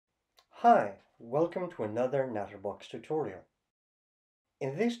Hi, welcome to another Natterbox tutorial.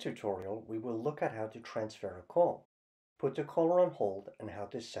 In this tutorial, we will look at how to transfer a call, put the caller on hold, and how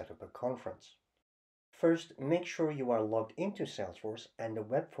to set up a conference. First, make sure you are logged into Salesforce and the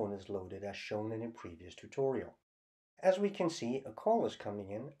web phone is loaded as shown in a previous tutorial. As we can see, a call is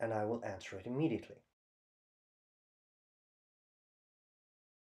coming in and I will answer it immediately.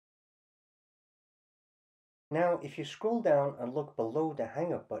 Now, if you scroll down and look below the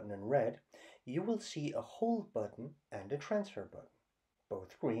hang up button in red, you will see a hold button and a transfer button,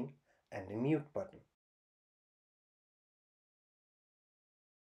 both green, and a mute button.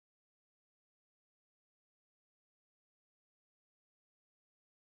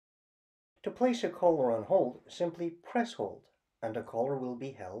 To place a caller on hold, simply press hold, and the caller will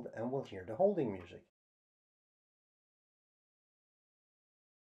be held and will hear the holding music.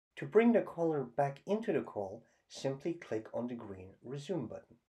 To bring the caller back into the call, simply click on the green resume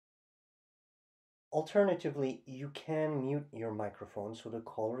button. Alternatively, you can mute your microphone so the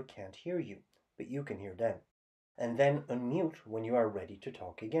caller can't hear you, but you can hear them, and then unmute when you are ready to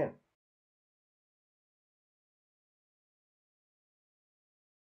talk again.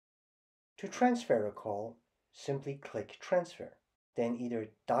 To transfer a call, simply click Transfer. Then either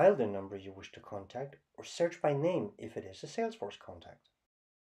dial the number you wish to contact or search by name if it is a Salesforce contact.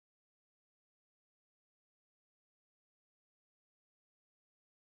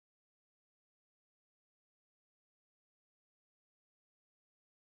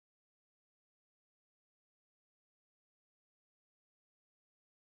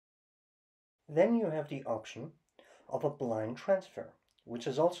 Then you have the option of a blind transfer, which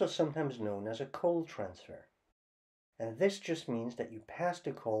is also sometimes known as a cold transfer. And this just means that you pass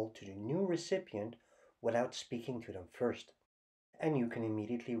the call to the new recipient without speaking to them first, and you can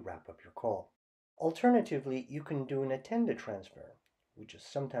immediately wrap up your call. Alternatively, you can do an attended transfer, which is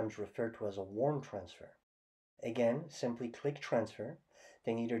sometimes referred to as a warm transfer. Again, simply click Transfer,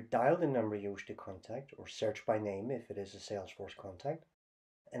 then either dial the number you wish to contact or search by name if it is a Salesforce contact,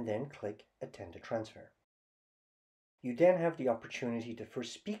 and then click Attend to Transfer. You then have the opportunity to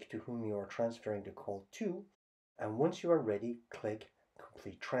first speak to whom you are transferring the call to, and once you are ready, click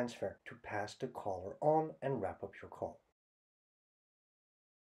Complete Transfer to pass the caller on and wrap up your call.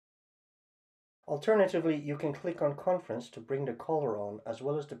 Alternatively, you can click on Conference to bring the caller on as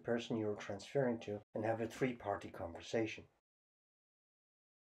well as the person you are transferring to and have a three-party conversation.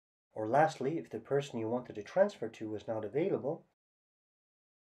 Or lastly, if the person you wanted to transfer to is not available,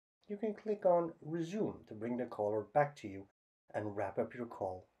 you can click on Resume to bring the caller back to you and wrap up your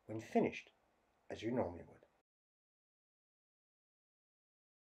call when finished, as you normally would.